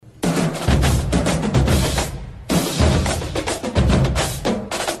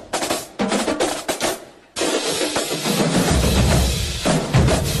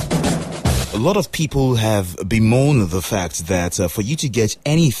lot of people have bemoaned the fact that for you to get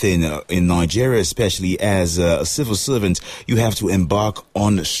anything in Nigeria, especially as a civil servant, you have to embark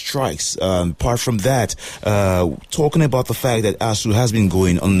on strikes. Apart from that, talking about the fact that ASUU has been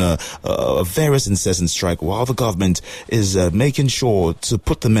going on a various incessant strike while the government is making sure to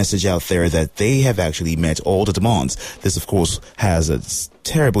put the message out there that they have actually met all the demands. This, of course, has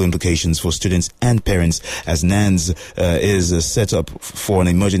terrible implications for students and parents, as NANS is set up for an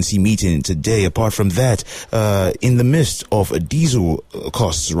emergency meeting today. Apart from that, in the midst of diesel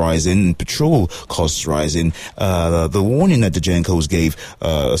costs rising, petrol costs rising, the warning that the GENCOs gave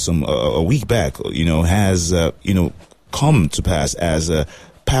a week back, has come to pass as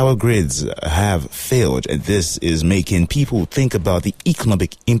power grids have failed, and this is making people think about the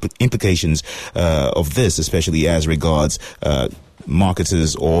economic implications of this, especially as regards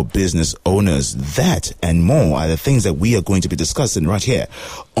marketers or business owners. That and more are the things that we are going to be discussing right here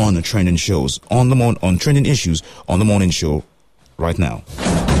on the Trending Shows, on Trending Issues on the Morning Show right now.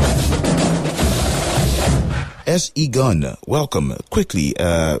 S.E. Gunn, welcome. Quickly,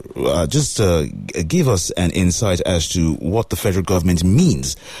 just give us an insight as to what the federal government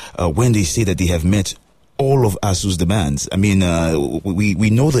means when they say that they have met all of ASUU's demands. I mean, we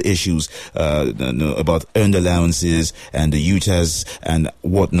know the issues about earned allowances and the UTAS and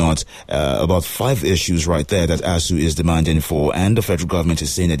whatnot, about 5 issues right there that ASUU is demanding for, and the federal government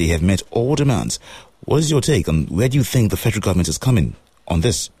is saying that they have met all demands. What is your take on where do you think the federal government is coming on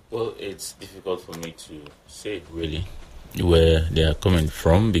this? Well, it's difficult for me to say really where they are coming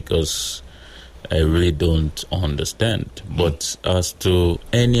from because I really don't understand. But as to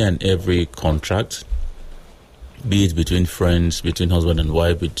any and every contract, be it between friends, between husband and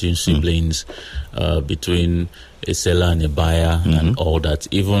wife, between siblings, between a seller and a buyer and all that,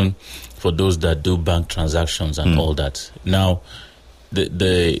 even for those that do bank transactions and all that. Now,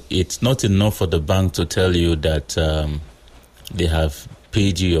 it's not enough for the bank to tell you that they have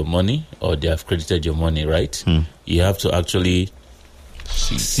paid you your money or they have credited your money, right? You have to actually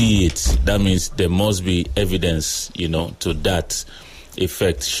see it. That means there must be evidence, to that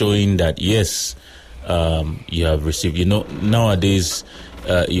effect, showing that, yes, you have received. Nowadays,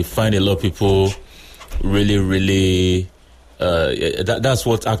 you find a lot of people really, that's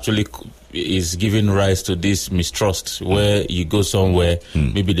what actually is giving rise to this mistrust, where you go somewhere,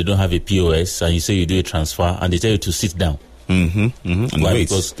 maybe they don't have a POS, and you say you do a transfer, and they tell you to sit down. And wait,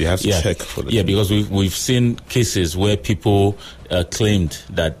 because they have to check for the because we've seen cases where people claimed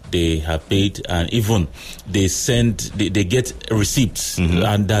that they have paid, and even they get receipts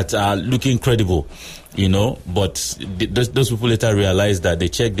and that are looking credible, but those people later realize that they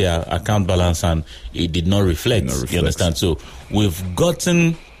checked their account balance and it did not reflect. You understand? So we've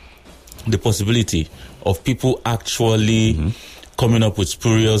gotten the possibility of people actually coming up with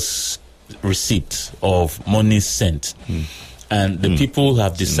spurious receipts of money sent. And the people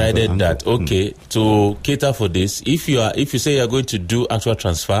have decided that, okay, to cater for this, if you say you're going to do actual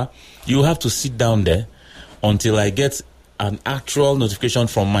transfer, you have to sit down there until I get an actual notification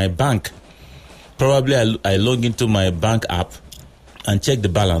from my bank. Probably I log into my bank app and check the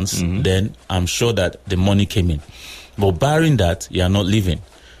balance, then I'm sure that the money came in. But barring that, you are not leaving.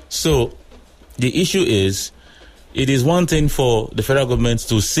 So the issue is, it is one thing for the federal government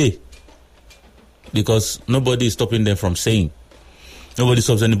to say, because nobody is stopping them from saying. Nobody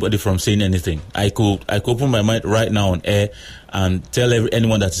stops anybody from saying anything. I could open my mind right now on air and tell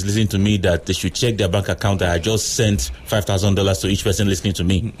anyone that is listening to me that they should check their bank account that I just sent $5,000 to each person listening to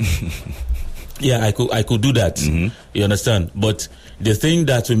me. Yeah, I could do that. You understand? But the thing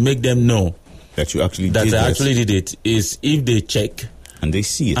that will make them know that you actually actually did it is if they check and they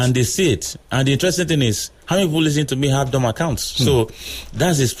see it. And the interesting thing is, how many people listening to me have dumb accounts? So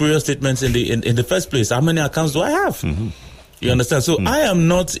that's the spurious statements in the first place. How many accounts do I have? You understand? So I am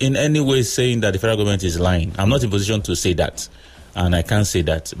not in any way saying that the federal government is lying. I'm not in position to say that, and I can't say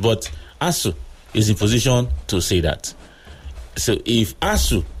that. But ASUU is in position to say that. So if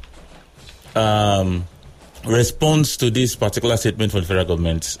ASUU responds to this particular statement from the federal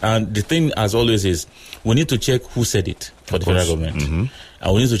government, and the thing, as always, is we need to check who said it for the federal government,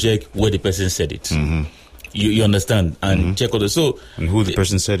 and we need to check where the person said it. You understand? And check all the and who the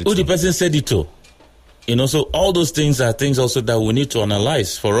person said it. Who the person said it to. So all those things are things also that we need to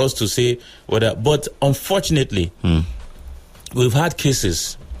analyze for us to say whether. But unfortunately, we've had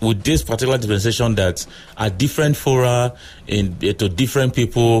cases with this particular dispensation that at different fora, to different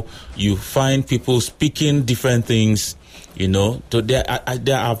people, you find people speaking different things.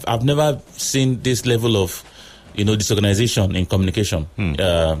 I've never seen this level of disorganization in communication in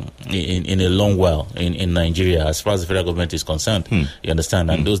a long while in Nigeria, as far as the federal government is concerned. You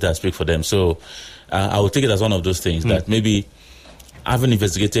understand? And those that speak for them. So I would take it as one of those things that maybe I haven't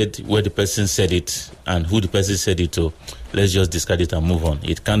investigated where the person said it and who the person said it to. Let's just discard it and move on.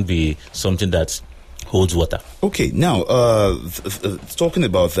 It can't be something that holds water. Okay, now, talking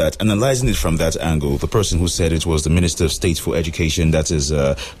about that, analyzing it from that angle, the person who said it was the Minister of State for Education, that is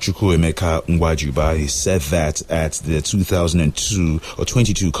Chukwuemeka Nwajuba. He said that at the 2002 or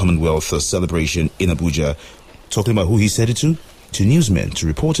 22 Commonwealth celebration in Abuja. Talking about who he said it to newsmen, to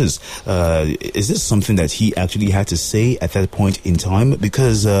reporters. Is this something that he actually had to say at that point in time?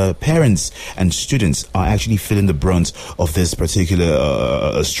 Because parents and students are actually feeling the brunt of this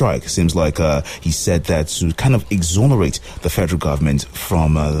particular strike. Seems like he said that to kind of exonerate the federal government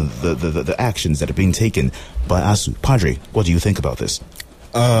from the actions that are being taken by ASUU. Padre, what do you think about this?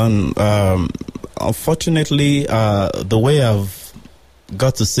 Unfortunately, the way I've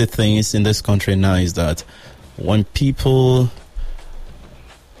got to see things in this country now is that when people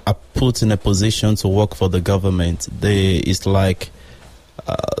are put in a position to work for the government, it's like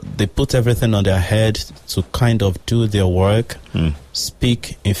they put everything on their head to kind of do their work,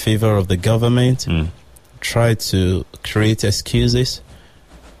 speak in favor of the government, try to create excuses,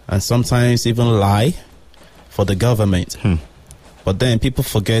 and sometimes even lie for the government. But then people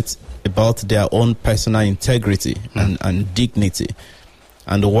forget about their own personal integrity and dignity.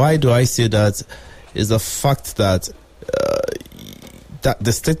 And why do I say that? Is the fact that that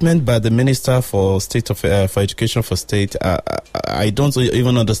the statement by the Minister for State for Education for State, I don't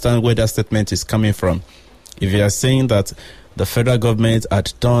even understand where that statement is coming from. If you are saying that the federal government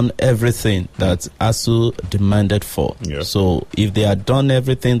had done everything that ASUU demanded for, so if they had done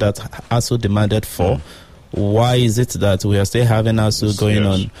everything that ASUU demanded for, why is it that we are still having ASUU going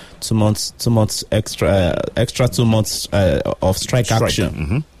on 2 months extra 2 months of strike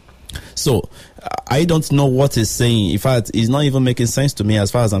action? So I don't know what he's saying. In fact, it's not even making sense to me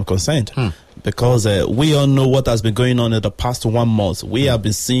as far as I'm concerned. Because we all know what has been going on in the past 1 month. We have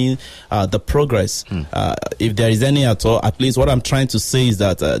been seeing the progress. If there is any at all, at least what I'm trying to say is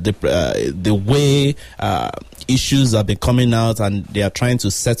that the way issues have been coming out and they are trying to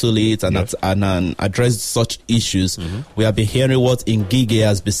settle it and address such issues, we have been hearing what Ngige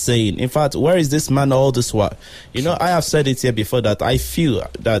has been saying. In fact, where is this man all this while? I have said it here before that I feel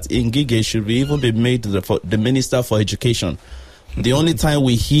that Ngige should even be made the Minister for Education. The only time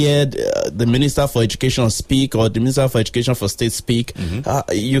we hear the Minister for Education speak or the Minister for Education for State speak,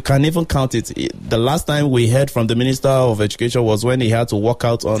 you can even count it. The last time we heard from the Minister of Education was when he had to walk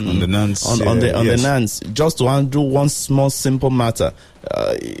out on the NANS, on the NANS, just to undo one small simple matter.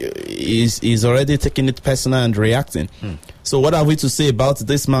 He's already taking it personal and reacting. So what are we to say about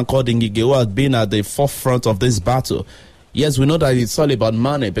this man called Ngige, who has been at the forefront of this battle? Yes, we know that it's all about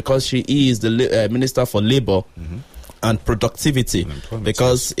money because she is the Minister for Labor and Productivity,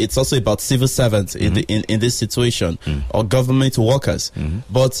 because it's also about civil servants in this situation, or government workers.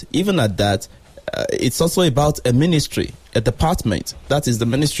 But even at that, it's also about a ministry, a department, that is the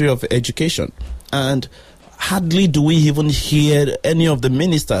Ministry of Education. And hardly do we even hear any of the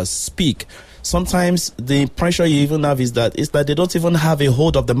ministers speak. Sometimes the pressure you even have is that they don't even have a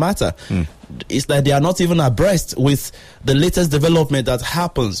hold of the matter. It's that they are not even abreast with the latest development that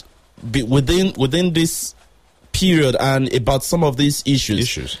happens within this period and about some of these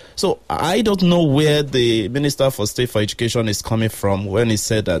issues. So I don't know where the Minister for State for Education is coming from when he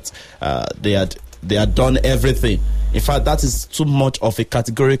said that they had done everything. In fact, that is too much of a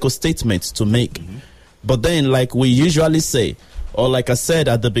categorical statement to make. But then, like we usually say, or like I said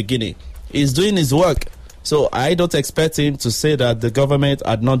at the beginning, he's doing his work. So I don't expect him to say that the government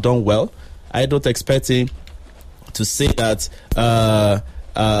had not done well. I don't expect him to say that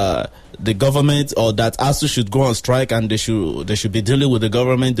the government or that ASUU should go on strike and they should be dealing with the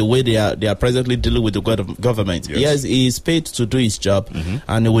government the way they are presently dealing with the government. Yes, he is paid to do his job,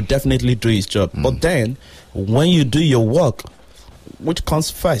 and he will definitely do his job. But then, when you do your work, which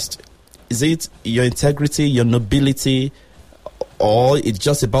comes first? Is it your integrity, your nobility, or it's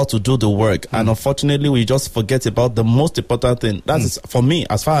just about to do the work? And unfortunately, we just forget about the most important thing. That is, for me,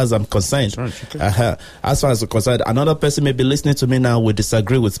 as far as I'm concerned. As far as I'm concerned, another person may be listening to me now will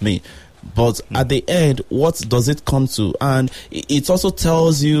disagree with me. But at the end, what does it come to? And it also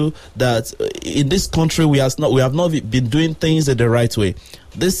tells you that in this country, we have not been doing things in the right way.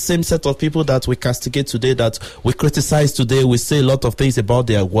 This same set of people that we castigate today, that we criticize today, we say a lot of things about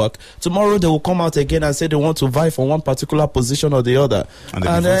their work. Tomorrow they will come out again and say they want to vie for one particular position or the other.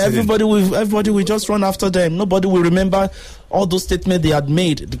 And everybody will just run after them. Nobody will remember all those statements they had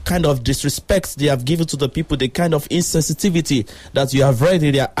made, the kind of disrespect they have given to the people, the kind of insensitivity that you have read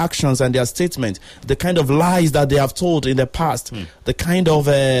in their actions and their statements, the kind of lies that they have told in the past, the kind of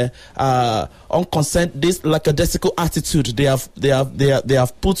this lackadaisical attitude they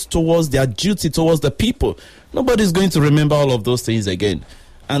have put towards their duty towards the people. Nobody's going to remember all of those things again.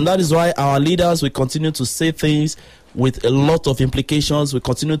 And that is why our leaders will continue to say things with a lot of implications. We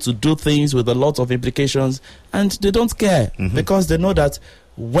continue to do things with a lot of implications, and they don't care because they know that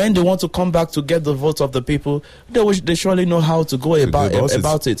when they want to come back to get the vote of the people, they surely know how to go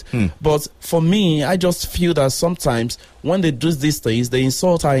about it. But for me, I just feel that sometimes when they do these things, they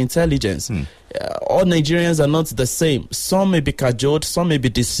insult our intelligence. All Nigerians are not the same. Some may be cajoled, some may be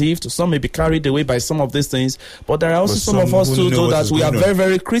deceived, some may be carried away by some of these things. But there are also some of us too, though, that we are very,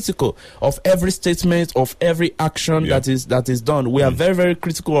 very critical of every statement, of every action that is done. We are very, very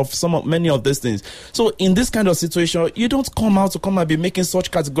critical of many of these things. So in this kind of situation, you don't come and be making such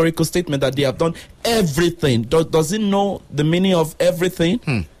categorical statement that they have done everything. Does it know the meaning of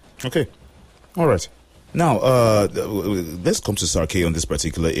everything? Okay. All right. Now, let's come to Sarke on this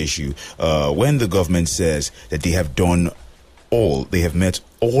particular issue. When the government says that they have met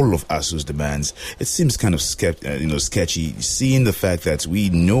all of ASUU's demands, it seems kind of sketchy, seeing the fact that we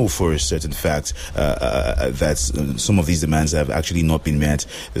know for a certain fact that some of these demands have actually not been met.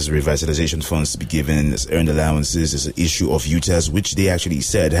 There's revitalization funds to be given, there's earned allowances, there's an issue of UTAS, which they actually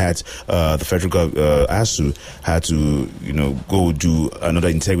said had the federal ASUU had to go do another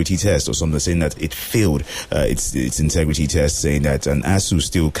integrity test or something, saying that it failed its integrity test, saying that an ASUU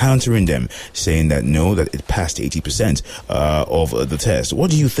still countering them, saying that no, that it passed 80% of the test.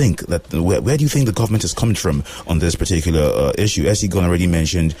 What do you think where do you think the government is coming from on this particular issue? As Egon already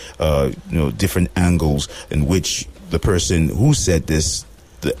mentioned, different angles in which the person who said this,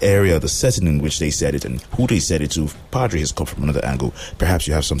 the setting in which they said it, and who they said it to. Padre has come from another angle. Perhaps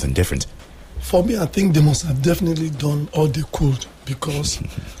you have something different. For me, I think they must have definitely done all they could, because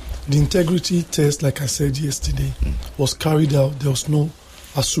the integrity test, like I said yesterday, was carried out. There was no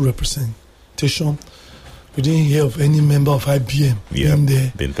ASUU representation. We didn't hear of any member of IBM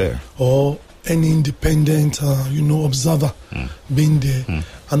being there, or any independent, observer being there.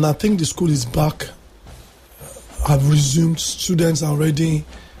 And I think the school is back. Have resumed. Students are already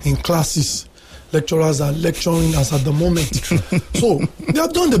in classes. Lecturers are lecturing as at the moment. So they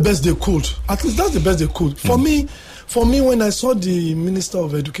have done the best they could. At least that's the best they could. For me, when I saw the Minister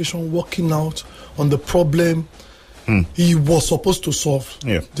of Education working out on the problem he was supposed to solve.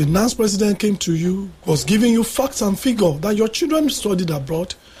 The NANS president came to you, was giving you facts and figures that your children studied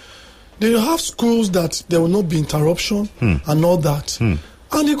abroad. They have schools that there will not be interruption and all that. And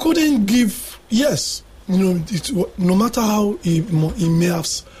he couldn't give, no matter how he may have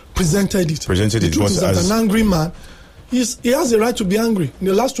presented it. The truth is that an angry man, he has a right to be angry. In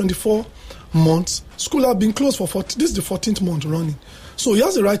the last 24 months, school have been closed for this is the 14th month running. So he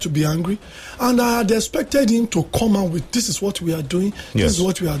has a right to be angry, and I had expected him to come out with, this is what we are doing, this is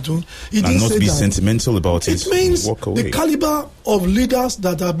what we are doing. He didn't not say be that. Sentimental about it. It means the caliber of leaders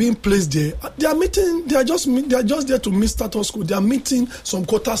that are being placed there, they are just there to meet status quo. They are meeting some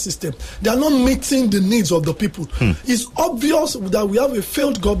quota system. They are not meeting the needs of the people. It's obvious that we have a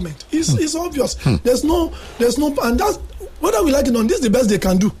failed government. It's obvious. There's no, and that's, whether we like it or not, this is the best they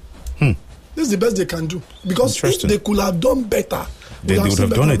can do. This is the best they can do, because if they could have done better, they would have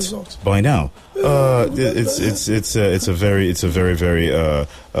done it by now. It's a very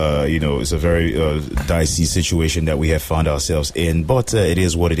dicey situation that we have found ourselves in, but it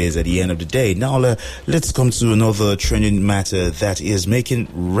is what it is at the end of the day. Now let's come to another trending matter that is making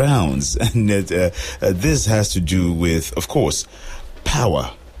rounds, and this has to do with, of course,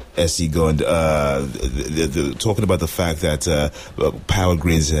 power. Egon, talking about the fact that power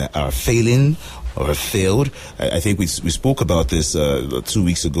grids are failing or have failed. I think we spoke about this 2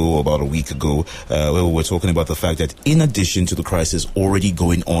 weeks ago, or about a week ago, where we were talking about the fact that in addition to the crisis already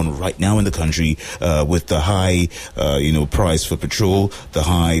going on right now in the country, with the high price for petrol, the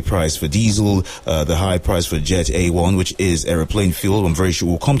high price for diesel, the high price for Jet A1, which is aeroplane fuel. I'm very sure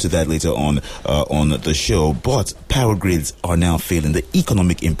we'll come to that later on the show. But power grids are now failing. The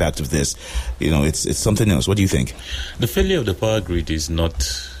economic impact of this, it's something else. What do you think? The failure of the power grid is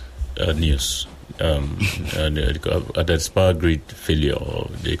not news. The power grid failure or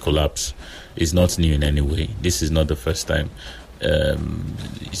the collapse is not new in any way. This is not the first time.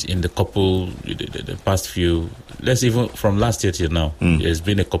 In the past few, let's even from last year till now, there's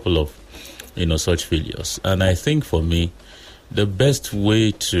been a couple of such failures. And I think for me, the best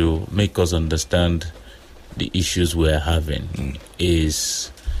way to make us understand the issues we're having is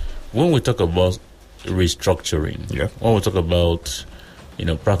when we talk about restructuring, Yeah. when we talk about,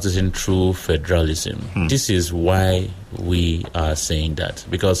 practicing true federalism, this is why we are saying that.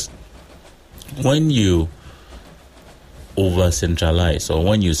 Because when you over-centralize, or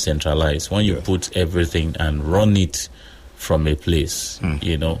when you centralize, when you put everything and run it from a place,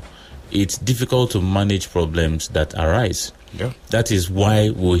 it's difficult to manage problems that arise. Yeah. That is why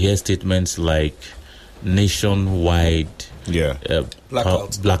we hear statements like nationwide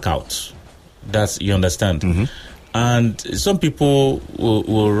blackouts. That's, you understand? And some people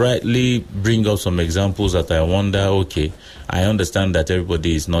will rightly bring up some examples that I wonder, okay, I understand that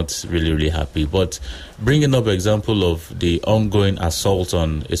everybody is not really, really happy, but bringing up example of the ongoing assault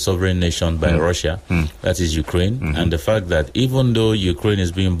on a sovereign nation by Russia, that is Ukraine, and the fact that even though Ukraine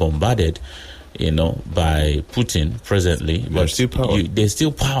is being bombarded, by Putin presently, there's still power. There's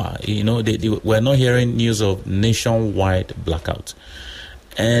still power. We're not hearing news of nationwide blackout.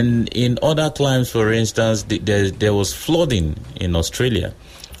 And in other climes, for instance, there was flooding in Australia,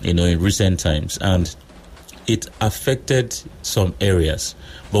 in recent times, and it affected some areas,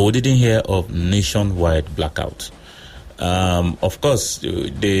 but we didn't hear of nationwide blackout. Of course,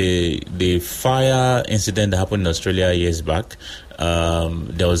 the fire incident that happened in Australia years back,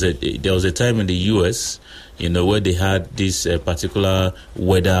 there was a time in the US, where they had this particular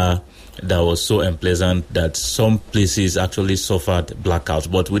weather that was so unpleasant that some places actually suffered blackouts,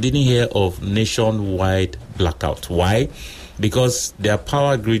 but we didn't hear of nationwide blackout. Why? Because their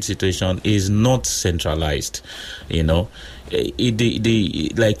power grid situation is not centralized. Like,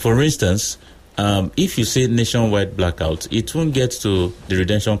 for instance, if you say nationwide blackout, it won't get to the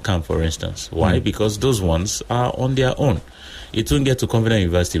Redemption Camp, for instance. Why? Because those ones are on their own. It won't get to Covenant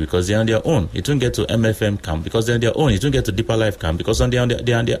University because they're on their own. It won't get to MFM camp because they're on their own. It won't get to Deeper Life camp because they're on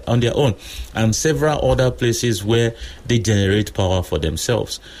their own. And several other places where they generate power for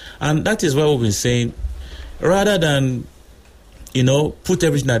themselves. And that is why we've been saying, rather than, put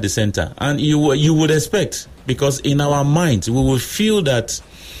everything at the center. And you would expect, because in our minds, we will feel that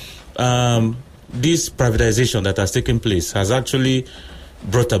this privatization that has taken place has actually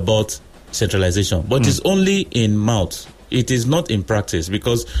brought about centralization. But it's only in mouth. It is not in practice,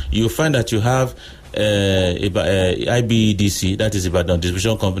 because you find that you have IBEDC, that is Ibadan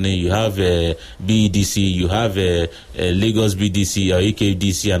Distribution Company, you have BEDC, you have Lagos BDC or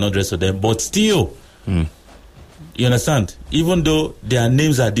EKDC and all the rest of them, but still, you understand, even though their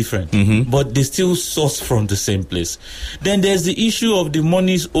names are different, but they still source from the same place. Then there's the issue of the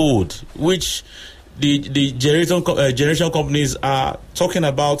monies owed, which the generation companies are talking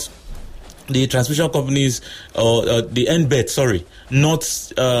about. The transmission companies, or the NBET, not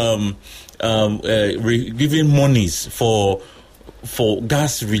giving monies for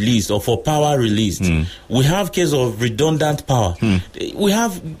gas release or for power released. We have case of redundant power. We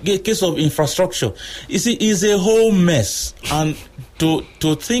have a case of infrastructure. You see, it's a whole mess. And to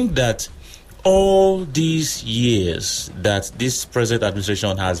think that all these years that this present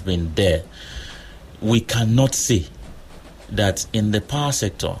administration has been there, we cannot say that in the power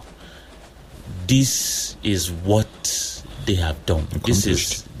sector, this is what they have done. This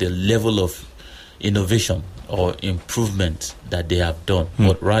is the level of innovation or improvement that they have done.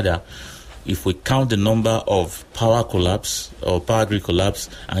 But rather, if we count the number of power collapse or power grid collapse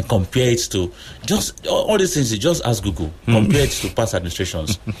and compare it to just all these things, just ask Google, compare it to past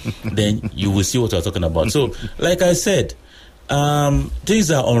administrations, then you will see what we're talking about. So, like I said, things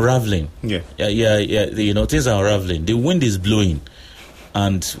are unraveling. Things are unraveling. The wind is blowing,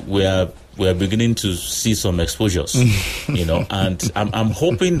 and we are beginning to see some exposures, and I'm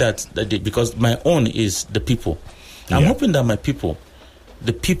hoping that because my own is the people. I'm hoping that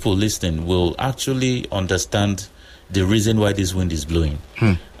the people listening will actually understand the reason why this wind is blowing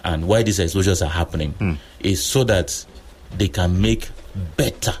and why these exposures are happening is so that they can make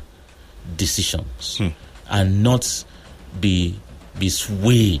better decisions and not be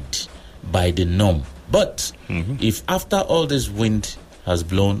swayed by the norm. But if after all this wind has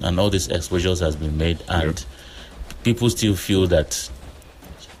blown and all these exposures has been made and people still feel that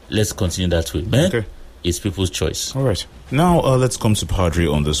let's continue that way, it's people's choice. All right. Now, let's come to Padre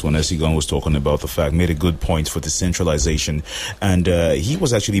on this one. As Igan was talking about the fact, made a good point for decentralization. And he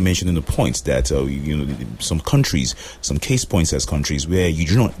was actually mentioning the point that, some countries, some case points as countries where you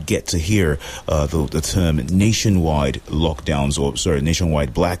do not get to hear the term nationwide lockdowns or,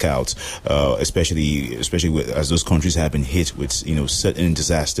 nationwide blackouts, especially as those countries have been hit with, certain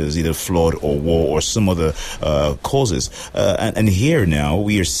disasters, either flood or war or some other causes. And here now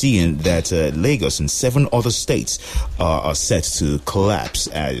we are seeing that Lagos and 7 other states are are set to collapse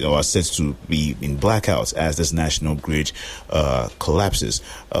or are set to be in blackouts as this national grid collapses.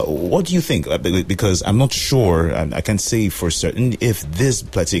 What do you think? Because I'm not sure, and I can't say for certain if this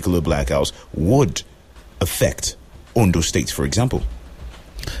particular blackout would affect Ondo State, for example.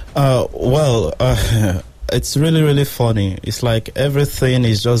 It's really, really funny. It's like everything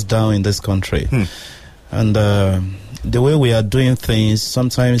is just down in this country. And the way we are doing things,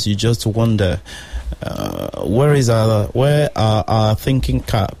 sometimes you just wonder, where are our thinking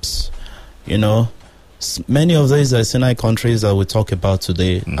caps? You know, many of these Sinai countries that we talk about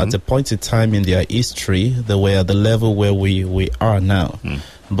today, at a point in time in their history, they were at the level where we are now.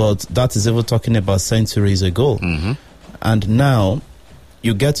 But that is even talking about centuries ago. And now,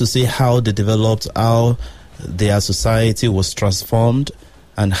 you get to see how they developed, how their society was transformed,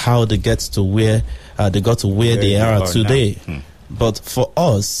 and how they got to where they are today. But for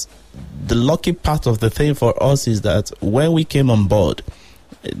us, the lucky part of the thing for us is that when we came on board,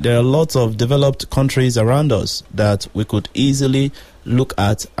 there are lots of developed countries around us that we could easily look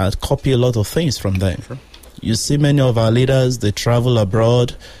at and copy a lot of things from them. Sure. You see many of our leaders, they travel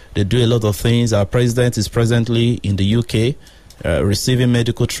abroad, they do a lot of things. Our president is presently in the UK, receiving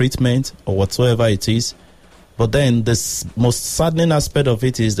medical treatment or whatsoever it is. But then the most saddening aspect of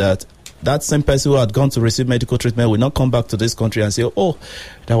it is that same person who had gone to receive medical treatment will not come back to this country and say, oh,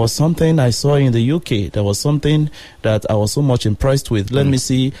 there was something I saw in the UK. There was something that I was so much impressed with. Let me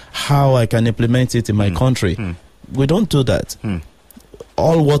see how I can implement it in my country. We don't do that.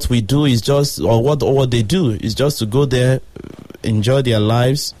 All what we do is just, or what they do is just to go there, enjoy their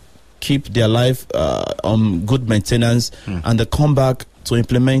lives, keep their life on good maintenance, and they come back to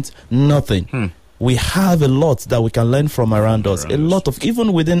implement nothing. We have a lot that we can learn from around us. A lot of,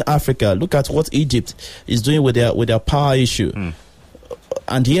 even within Africa, look at what Egypt is doing with their power issue.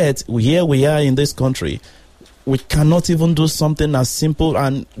 And yet, here we are in this country. We cannot even do something as simple.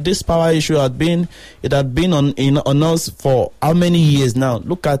 And this power issue had been on us for how many years now?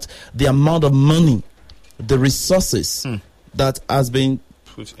 Look at the amount of money, the resources that has been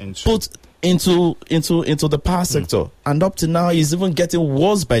put into the power sector, and up to now is even getting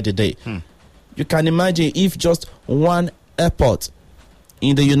worse by the day. You can imagine if just one airport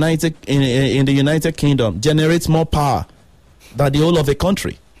in the United Kingdom generates more power than the whole of the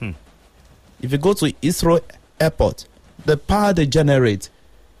country. If you go to Heathrow Airport, the power they generate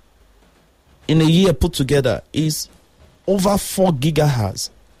in a year put together is over 4 gigahertz.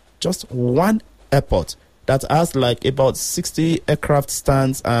 Just one airport that has like about 60 aircraft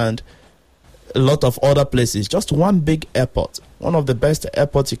stands and a lot of other places. Just one big airport, one of the best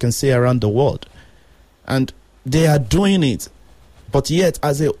airports you can see around the world. And they are doing it. But yet,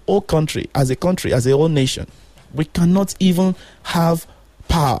 as a whole country, as a whole nation, we cannot even have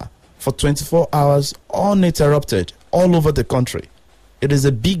power for 24 hours uninterrupted all over the country. It is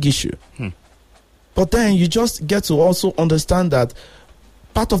a big issue. But then you just get to also understand that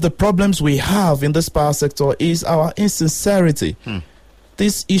part of the problems we have in this power sector is our insincerity.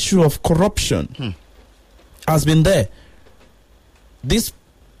 This issue of corruption has been there. This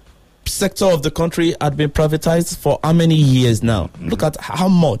sector of the country had been privatized for how many years now? Look at how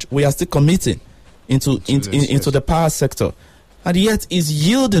much we are still committing into the power sector, and yet is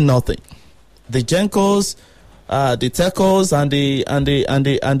yielding nothing. The Gencos, the Tecos, and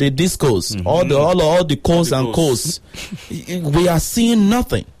the Discos, all the cos and cos, we are seeing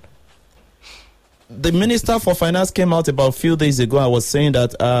nothing. The Minister for Finance came out about a few days ago and was saying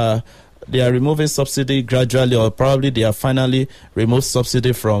that they are removing subsidy gradually, or probably they are finally removed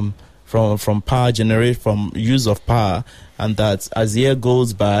subsidy from power generation, from use of power, and that as the year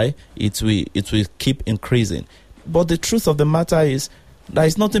goes by, it will keep increasing. But the truth of the matter is, there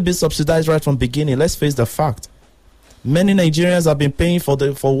is nothing being subsidized right from beginning. Let's face the fact. Many Nigerians have been paying for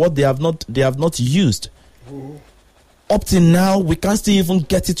what they have not used. Up till now, we can't still even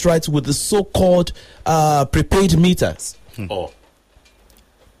get it right with the so-called prepaid meters.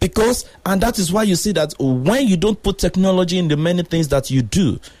 Because, and that is why you see that when you don't put technology in the many things that you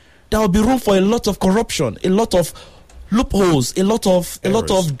do, there will be room for a lot of corruption, a lot of loopholes, a lot of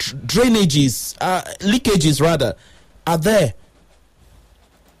drainages, leakages rather, are there.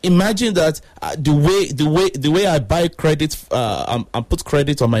 Imagine that the way I buy credit and put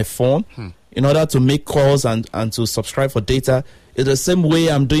credit on my phone in order to make calls and to subscribe for data is the same way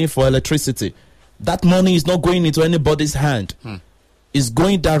I'm doing for electricity. That money is not going into anybody's hand. It's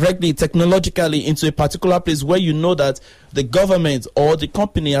going directly, technologically, into a particular place where you know that the government or the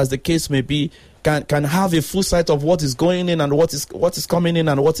company, as the case may be, can have a full sight of what is going in and what is coming in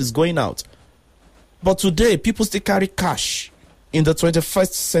and what is going out. But today, people still carry cash. In the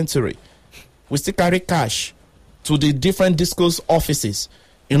 21st century, we still carry cash. to the different discos offices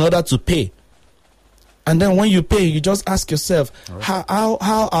in order to pay. And then when you pay, you just ask yourself, how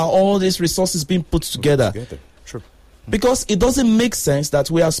are all these resources being put together? Sure. Because it doesn't make sense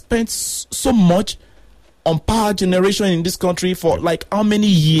that we have spent so much on power generation in this country for like how many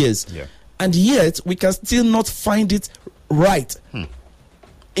years? Yeah. And yet we can still not find it right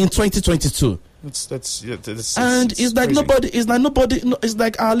in 2022. It's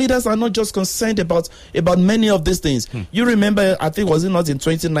like our leaders are not just concerned about many of these things. You remember, I think, was it not in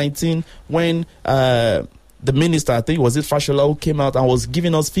 2019 when the minister, I think was it Fashola, who came out and was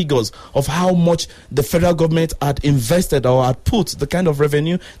giving us figures of how much the federal government had invested or had put, the kind of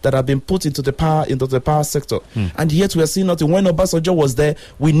revenue that had been put into the power sector. And yet we are seeing nothing. When Obasanjo was there,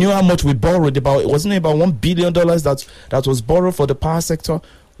 we knew how much we borrowed. It wasn't about $1 billion that was borrowed for the power sector.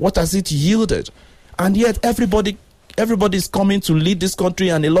 What has it yielded? And yet everybody is coming to lead this country,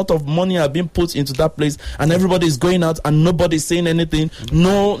 and a lot of money are being put into that place, and everybody is going out and nobody is saying anything.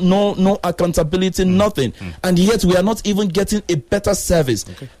 No accountability, nothing. And yet we are not even getting a better service.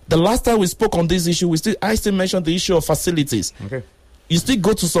 The last time we spoke on this issue, I still mentioned the issue of facilities. You still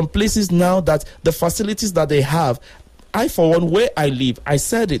go to some places now that the facilities that they have, I for one, where I live, I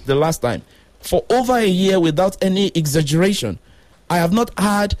said it the last time, for over a year without any exaggeration, I have not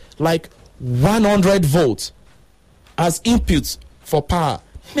had like 100 volts as inputs for power.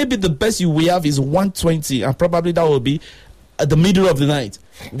 Maybe the best you will have is 120, and probably that will be at the middle of the night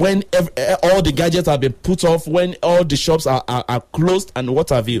when all the gadgets have been put off, when all the shops are closed and what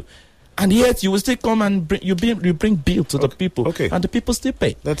have you. And yet you will still come and bring bill to the people, and the people still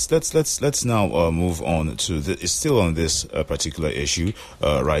pay. Let's now move on to it's still on this particular issue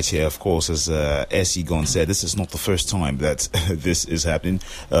right here. Of course, as S.E. Gon said, this is not the first time that this is happening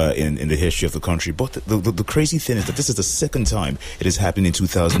in the history of the country. But the crazy thing is that this is the second time it has happened in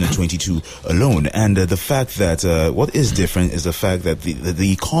 2022 alone. And the fact that what is different is the fact that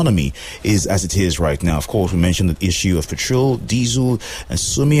the economy is as it is right now. Of course, we mentioned the issue of petrol, diesel, and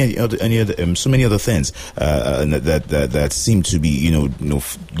so many other things that seem to be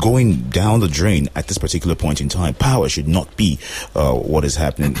going down the drain at this particular point in time. Power should not be what is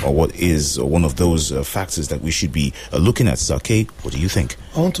happening, or what is one of those factors that we should be looking at. Sake, what do you think?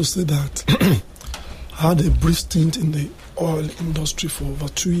 I want to say that I had a brief stint in the oil industry for over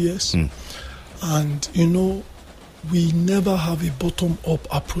 2 years, and we never have a bottom-up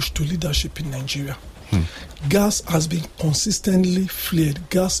approach to leadership in Nigeria. Gas has been consistently flared.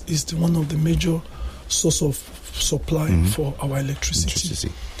 Gas is one of the major source of supply for our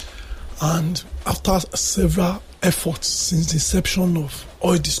electricity. And after several efforts since the inception of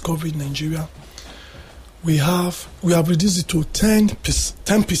oil discovery in Nigeria, we have reduced it to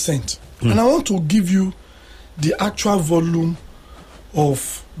 10%. And I want to give you the actual volume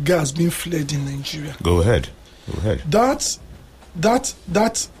of gas being flared in Nigeria. Go ahead. That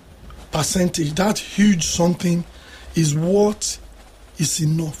percentage, that huge something, is what is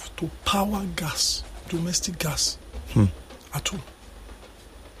enough to power gas, domestic gas, at home.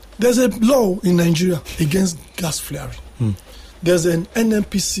 There's a law in Nigeria against gas flaring. There's an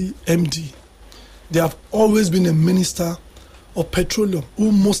NNPC MD. There have always been a minister of petroleum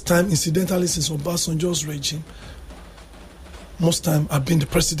who most time, incidentally since Obasanjo's regime, most time have been the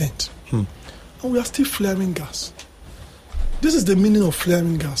president. And we are still flaring gas. This is the meaning of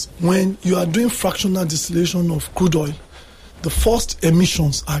flaring gas. When you are doing fractional distillation of crude oil, the first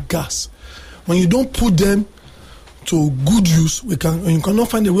emissions are gas. When you don't put them to good use, when you cannot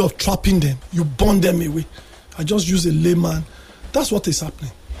find a way of trapping them, you burn them away. I just use a layman. That's what is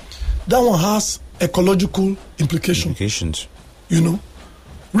happening. That one has ecological implications.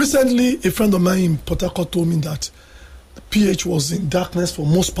 Recently, a friend of mine in Port Harcourt told me that the pH was in darkness for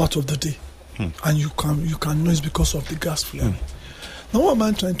most part of the day. And you can know it's because of the gas flaring. Now, what am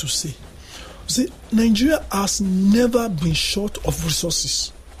I trying to say? See, Nigeria has never been short of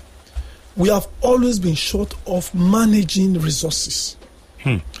resources. We have always been short of managing resources.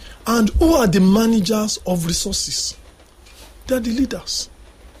 And who are the managers of resources? They are the leaders.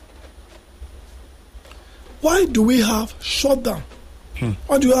 Why do we have shutdown?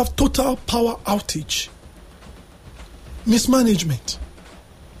 Why do we have total power outage? Mismanagement.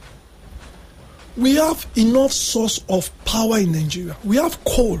 We have enough source of power in Nigeria. We have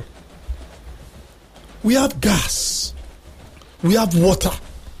coal. We have gas. We have water.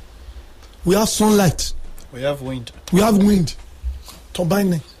 We have sunlight. We have wind. We have wind.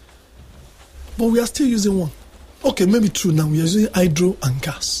 Turbining. But we are still using one. Okay, maybe true now. We are using hydro and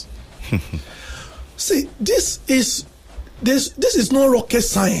gas. See, this is not rocket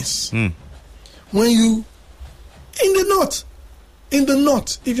science. When you, in the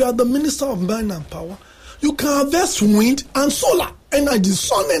north, if you are the Minister of Mine and Power, You can harvest wind and solar energy,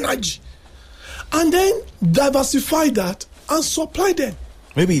 sun energy, and then diversify that and supply them.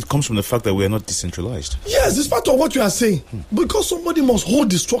 Maybe it comes from the fact that we are not decentralized. Yes, it's part of what you are saying. Because somebody must hold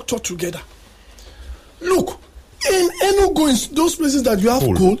the structure together. Look, in Enugu, in those places that you have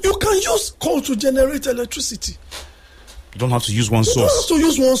coal, you can use coal to generate electricity. You don't have to use one source. You don't have to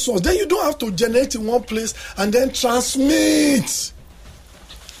use one source. Then you don't have to generate in one place and then transmit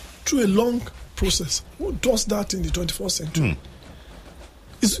through a long process. Who does that in the 21st century?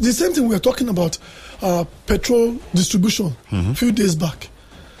 It's the same thing we were talking about petrol distribution a few days back.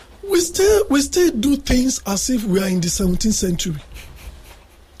 We still do things as if we are in the 17th century.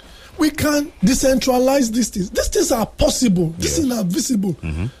 We can decentralize these things. These things are possible. These things are visible.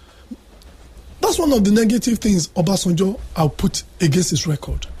 That's one of the negative things Obasanjo will put against his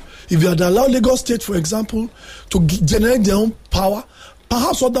record. If you had allowed Lagos State, for example, to generate their own power,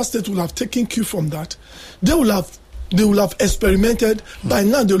 perhaps other states will have taken cue from that. They will have experimented. By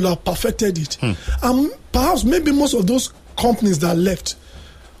now, they will have perfected it. And perhaps maybe most of those companies that left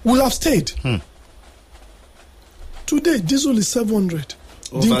will have stayed. Today, diesel is 700.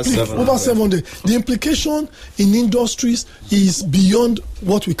 Over 700. The implication in industries is beyond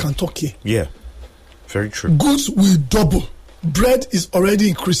what we can talk here. Yeah, very true. Goods will double. Bread is already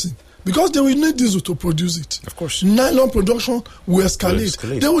increasing because they will need diesel to produce it. Of course. Nylon production will escalate.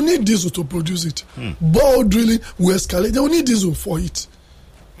 They will need diesel to produce it. Bore drilling will escalate. They will need diesel for it.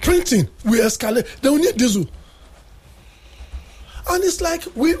 Printing will escalate. They will need diesel. And it's like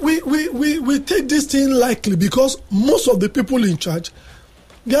we take this thing lightly because most of the people in charge,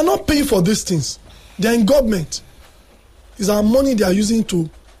 they are not paying for these things. They are in government. It's our money they are using to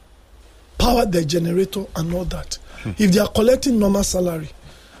power their generator and all that. If they are collecting normal salary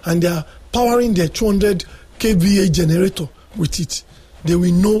and they are powering their 200 kVA generator with it, they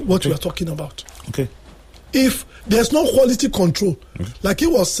will know what we are talking about. Okay. If there's no quality control, like he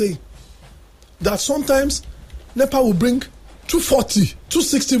was saying, that sometimes NEPA will bring 240,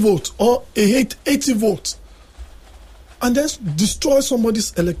 260 volts or 80 volts and then destroy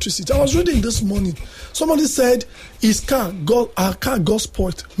somebody's electricity. I was reading this morning. Somebody said our car got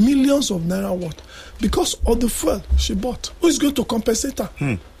spoiled. Millions of naira worth because of the fuel she bought. Who is going to compensate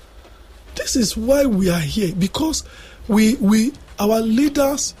her? This is why we are here. Because our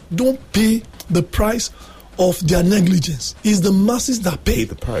leaders don't pay the price of their negligence. It's the masses that pay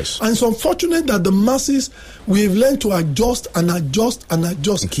the price. And it's unfortunate that the masses, we've learned to adjust and adjust and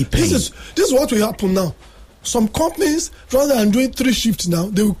adjust. And keep paying. This is what will happen now. Some companies, rather than doing 3 shifts now,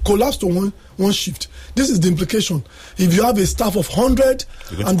 they will collapse to one shift. This is the implication. If you have a staff of 100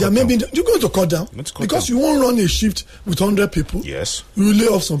 and you're going to cut down because you won't run a shift with 100 people. Yes. You will lay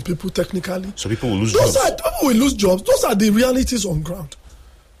off some people technically. So people will lose jobs. People will lose jobs. Those are the realities on ground.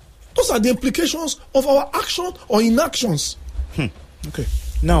 Those are the implications of our action or inactions. Okay.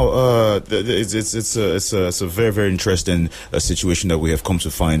 Now, it's a very, very interesting situation that we have come to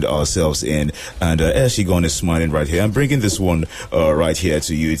find ourselves in. And Eshigon is smiling right here. I'm bringing this one right here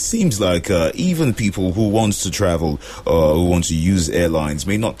to you. It seems like even people who want to travel, who want to use airlines,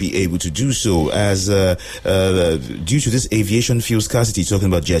 may not be able to do so as due to this aviation fuel scarcity, talking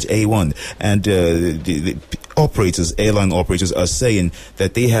about Jet A1. And the airline operators are saying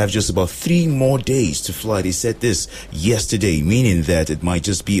that they have just about 3 more days to fly. They said this yesterday, meaning that it might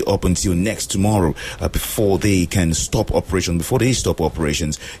just be up until next tomorrow before they can stop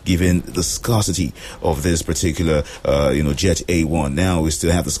operations, given the scarcity of this particular Jet A1. Now we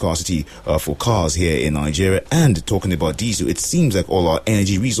still have the scarcity for cars here in Nigeria, and talking about diesel, it seems like all our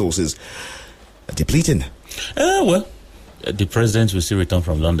energy resources are depleting. Well, the president will still return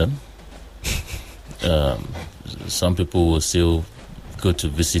from London. Some people will still go to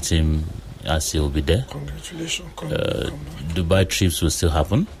visit him as he'll be there. Congratulations. Dubai trips will still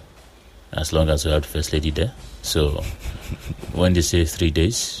happen as long as we have the First Lady there. So when they say 3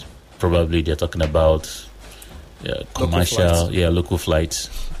 days, probably they're talking about commercial, local flights.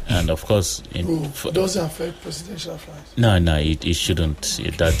 And of course, does it affect presidential flights? No, it shouldn't.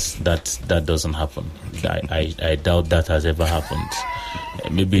 That doesn't happen. I doubt that has ever happened.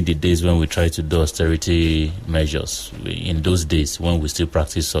 Maybe in the days when we try to do austerity measures, in those days when we still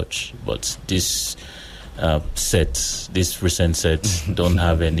practice such. But this recent set, don't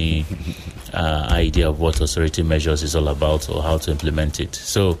have any idea of what austerity measures is all about or how to implement it.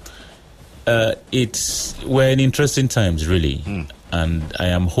 So we're in interesting times, really. And I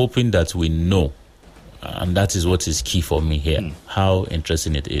am hoping that we know, and that is what is key for me here, how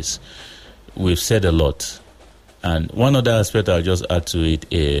interesting it is. We've said a lot. And one other aspect I'll just add to it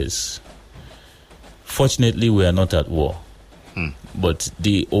is, fortunately, we are not at war. But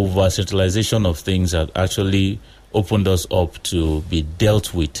the over-centralization of things have actually opened us up to be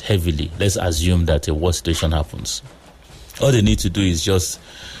dealt with heavily. Let's assume that a war situation happens. All they need to do is just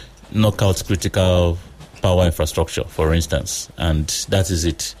knock out critical power infrastructure, for instance, and that is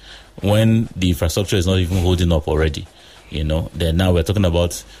it. When the infrastructure is not even holding up already, then now we're talking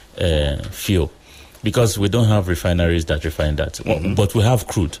about fuel, because we don't have refineries that refine that, but we have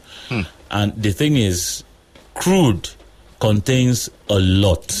crude. And the thing is, crude contains a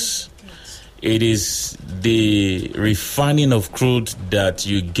lot. It is the refining of crude that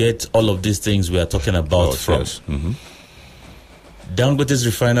you get all of these things we are talking about from. Yes. Dangote's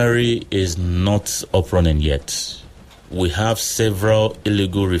refinery is not up running yet. We have several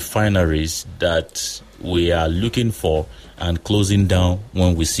illegal refineries that we are looking for and closing down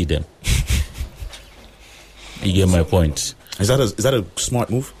when we see them. You get my point? Is that a smart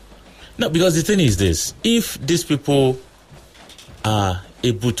move? No, because the thing is this: if these people are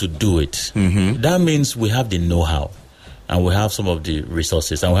able to do it, that means we have the know-how, and we have some of the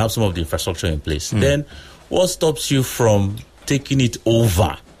resources, and we have some of the infrastructure in place. Then what stops you from taking it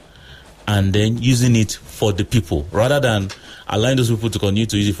over and then using it for the people, rather than allowing those people to continue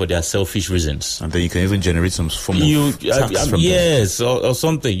to use it for their selfish reasons? And then you can even generate some form of tax from yes, them. Or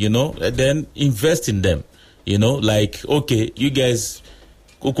something, then invest in them. Like, okay, you guys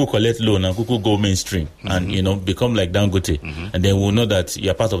Kuku collect loan and Kuku go mainstream and, become like Dangote. And then we'll know that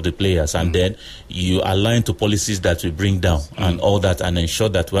you're part of the players. And then you align to policies that we bring down and all that, and ensure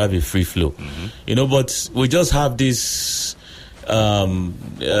that we have a free flow. But we just have this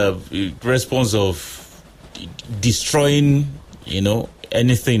response of destroying,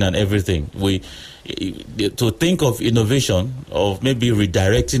 anything and everything. To think of innovation, of maybe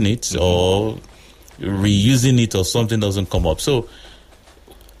redirecting it or reusing it or something doesn't come up. So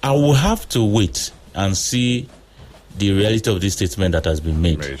I will have to wait and see the reality of this statement that has been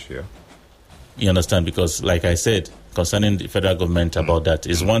made. You understand? Because, like I said, concerning the federal government about that,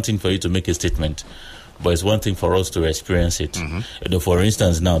 it's one thing for you to make a statement, but it's one thing for us to experience it. For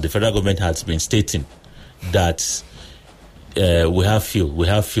instance, now the federal government has been stating that we have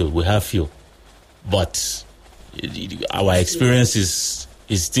fuel, but our experience is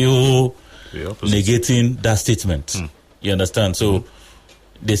still negating that statement. You understand? So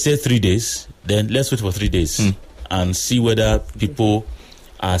they say 3 days, then let's wait for 3 days and see whether people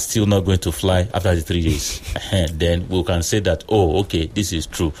are still not going to fly after the 3 days. Then we can say that, okay, this is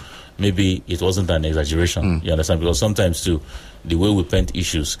true. Maybe it wasn't an exaggeration. You understand? Because sometimes too, the way we paint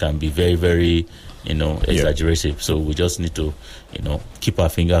issues can be very, very, exaggerative. So we just need to, keep our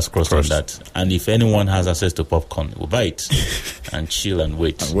fingers crossed on that. And if anyone has access to popcorn, we'll buy it and chill and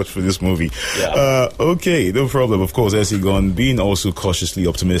wait. And watch for this movie. Yeah. Okay, no problem. Of course, Esigon being also cautiously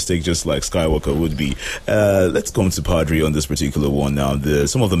optimistic, just like Skywalker would be. Let's come to Padre on this particular one now.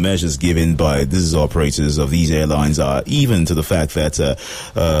 Some of the measures given by these operators of these airlines are even to the fact that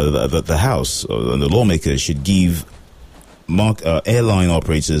the House and the lawmakers should give airline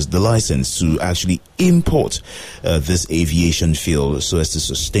operators the license to actually import this aviation fuel so as to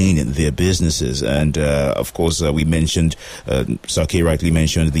sustain their businesses. And of course, we mentioned, Sake rightly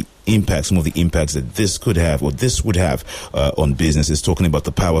mentioned some of the impacts that this could have, or this would have on businesses. Talking about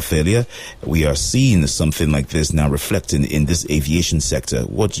the power failure, we are seeing something like this now reflecting in this aviation sector.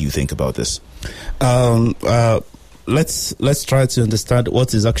 What do you think about this? Let's try to understand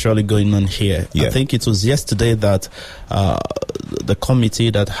what is actually going on here. Yeah. I think it was yesterday that the committee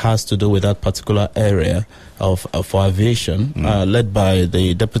that has to do with that particular area for aviation, led by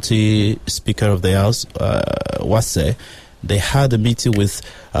the Deputy Speaker of the House, Wase, they had a meeting with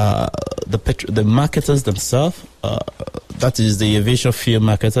the marketers themselves, that is the aviation fuel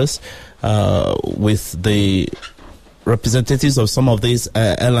marketers, with the representatives of some of these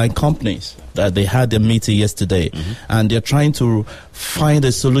airline companies. That they had a meeting yesterday, and they're trying to find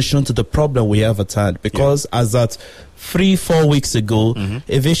a solution to the problem we have at hand. Because as at 3-4 weeks ago,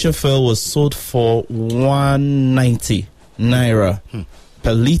 aviation fuel was sold for 190 naira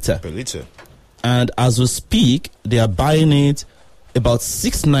per liter. And as we speak, they are buying it about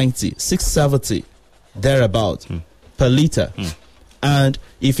 690, 670, thereabout per liter. And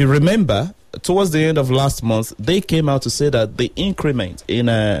if you remember, towards the end of last month, they came out to say that the increment in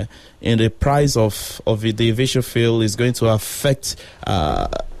the price of the aviation fuel is going to affect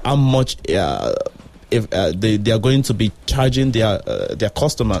how much if they are going to be charging their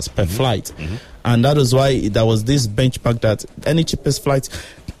customers per flight. And that is why there was this benchmark that any cheapest flight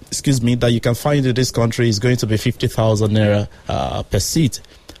that you can find in this country is going to be 50,000 naira per seat.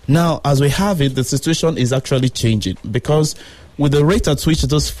 Now, as we have it, the situation is actually changing, because with the rate at which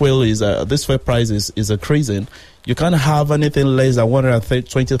this fuel price is increasing, You can't have anything less than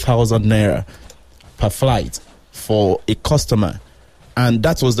 120,000 naira per flight for a customer. And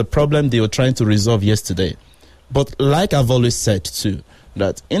that was the problem they were trying to resolve yesterday. But like I've always said too,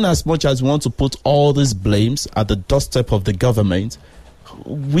 that in as much as we want to put all these blames at the doorstep of the government,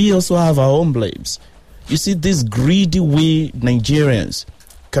 we also have our own blames. You see, this greedy way Nigerians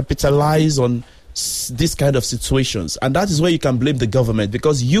capitalize on this kind of situations, and that is where you can blame the government,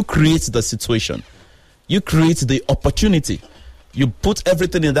 because you create the situation, you create the opportunity, you put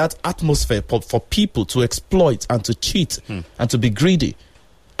everything in that atmosphere for people to exploit and to cheat and to be greedy.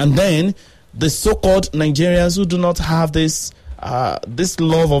 And then the so-called Nigerians who do not have this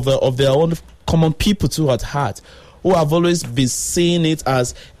love of their own common people too at heart, who have always been seeing it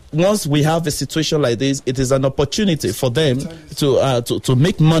as, once we have a situation like this, it is an opportunity for them to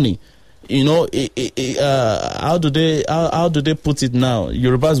make money. You know, how do they put it now?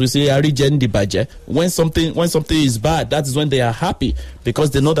 Yorubas will say "Arijendi baje." When something is bad, that is when they are happy,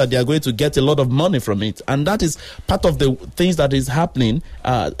 because they know that they are going to get a lot of money from it, and that is part of the things that is happening.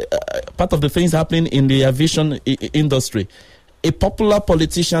 Part of the things happening in the aviation industry. A popular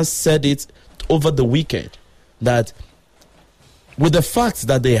politician said it over the weekend, that with the facts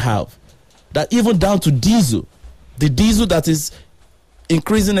that they have, that even down to diesel, the diesel that is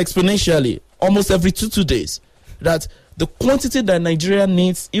increasing exponentially almost every two days, that the quantity that Nigeria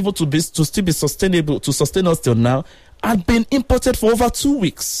needs even to still be sustainable, to sustain us till now, had been imported for over 2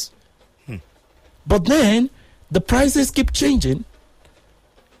 weeks. But then the prices keep changing.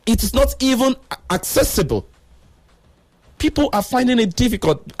 It is not even accessible. People are finding it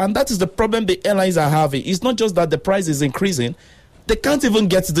difficult, and that is the problem the airlines are having. It's not just that the price is increasing, they can't even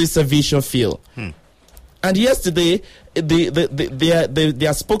get this aviation fuel. And yesterday, their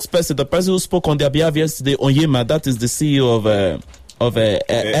spokesperson, the person who spoke on their behalf yesterday, Onyema, that is the CEO of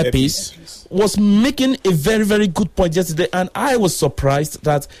Air Peace, was making a very, very good point yesterday. And I was surprised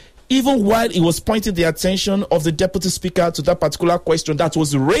that even while he was pointing the attention of the deputy speaker to that particular question that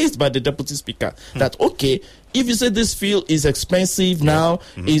was raised by the deputy speaker, that, okay, if you say this fuel is expensive now,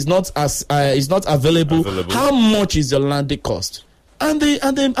 is not available, how much is your landing cost? And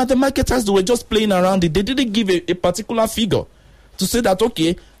the marketers, they were just playing around it. They didn't give a particular figure to say that,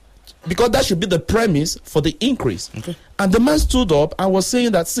 okay, because that should be the premise for the increase. Okay. And the man stood up and was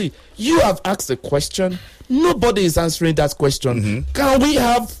saying that, see, you have asked a question. Nobody is answering that question. Can we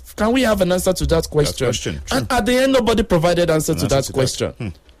have an answer to that question? And at the end, nobody provided answer to that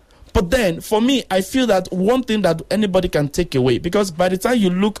question. But then, for me, I feel that one thing that anybody can take away, because by the time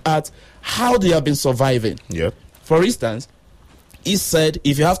you look at how they have been surviving, for instance, he said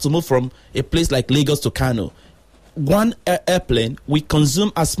if you have to move from a place like Lagos to Kano, one airplane will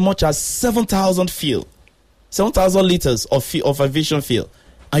consume as much as 7,000 liters of aviation fuel,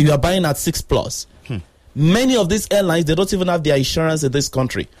 and you are buying at 6+. Many of these airlines, they don't even have their insurance in this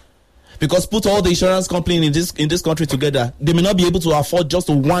country, because put all the insurance companies in this country together, they may not be able to afford just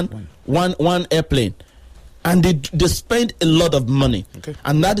one airplane, and they spend a lot of money.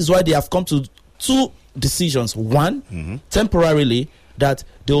 And that is why they have come to two decisions. One, temporarily, that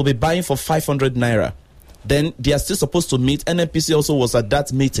they will be buying for 500 naira. Then they are still supposed to meet. NNPC also was at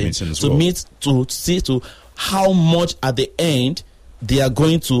that meeting to meet to see to how much at the end they are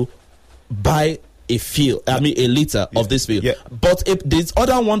going to buy a liter of this fuel. But this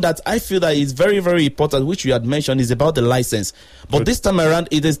other one that I feel that is very, very important, which you had mentioned, is about the license. But this time around,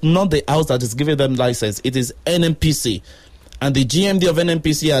 it is not the house that is giving them license. It is NNPC. And the GMD of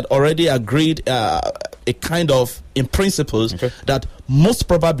NNPC had already agreed a kind of, in principles, that most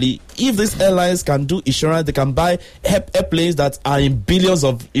probably, if these airlines can do insurance, they can buy airplanes that are in billions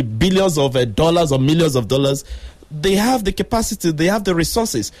of dollars or millions of dollars. They have the capacity, they have the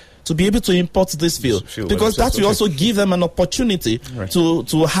resources to be able to import this fuel, because that will also give them an opportunity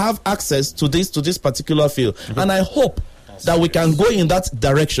to have access to this particular fuel. And I hope that we can go in that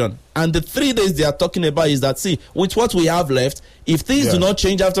direction. And the 3 days they are talking about is that, see, with what we have left, if things do not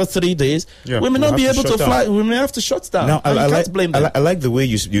change after 3 days, we may not be able to fly. We may have to shut down. Now, I like the way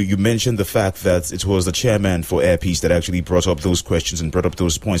you mentioned the fact that it was the chairman for Air Peace that actually brought up those questions and brought up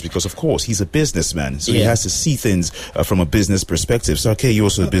those points, because, of course, he's a businessman, so he has to see things from a business perspective. So, okay, you're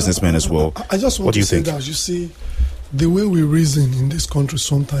also a businessman as well. I just want to say that, you see, the way we reason in this country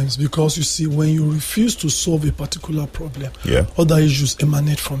sometimes, because you see, when you refuse to solve a particular problem, other issues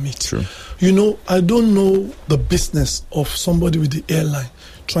emanate from it. True. You know, I don't know the business of somebody with the airline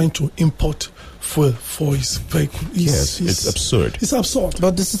trying to import fuel for his vehicle. It's absurd. It's absurd.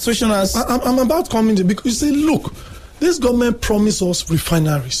 But the situation has... I'm about coming to, because you say, look, this government promised us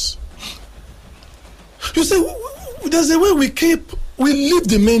refineries. You say, there's a way we leave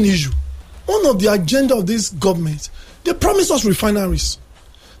the main issue. one of the agenda of this government, they promise us refineries.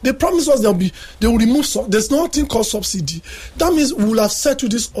 They promise us they will remove, there's nothing called subsidy. That means we will have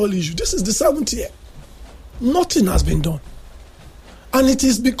settled this oil issue. This is the 7th year. Nothing has been done. And it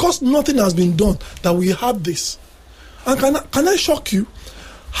is because nothing has been done that we have this. And can I shock you?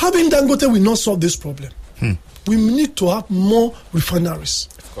 Having Dangote will not solve this problem. We need to have more refineries.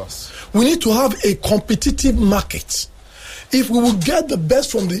 Of course. We need to have a competitive market. If we will get the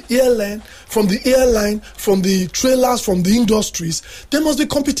best from the airline, from the trailers, from the industries, there must be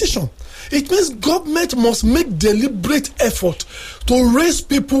competition. It means government must make deliberate effort to raise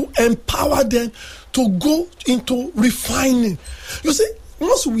people, empower them to go into refining. You see,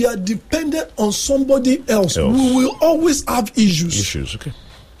 once we are dependent on somebody else, we will always have issues. Okay.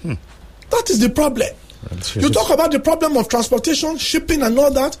 That is the problem. You talk about the problem of transportation, shipping and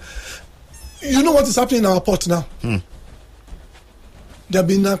all that. You know what is happening in our port now? There have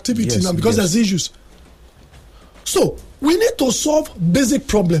been activity now because there's issues. So we need to solve basic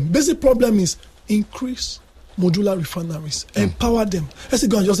problem. Basic problem is increase modular refineries, empower them. Let's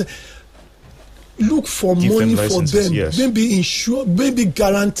go and just say, look for money for them, maybe insure, maybe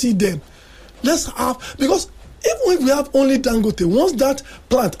guarantee them. Let's have, because even if we have only Dangote, once that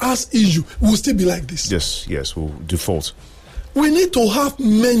plant has issue, we'll still be like this. Yes, we'll default. We need to have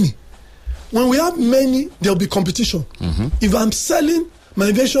many. When we have many, there'll be competition. If I'm selling my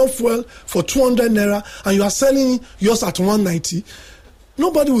aviation fuel for 200 naira and you are selling yours at 190,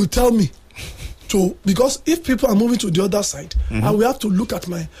 nobody will tell me to, because if people are moving to the other side, I will have to look at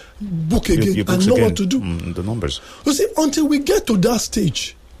my book again and know what to do. The numbers. You see, until we get to that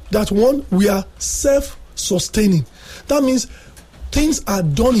stage, that one, we are self-sustaining. That means things are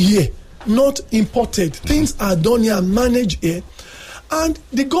done here, not imported. Things are done here and managed here. And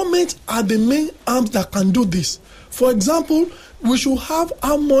the government are the main arms that can do this. For example, we should have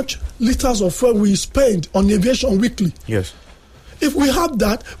how much liters of fuel we spend on aviation weekly. Yes. If we have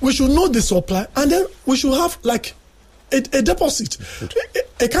that, we should know the supply, and then we should have like a deposit,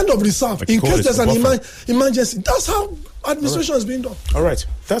 a kind of reserve in case there's an emergency. That's how administration is being done. All right.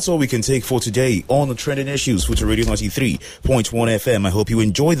 That's all we can take for today on the trending issues for Radio 93.1 FM. I hope you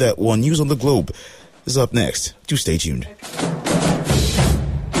enjoyed that one. News on the Globe is up next. Do stay tuned.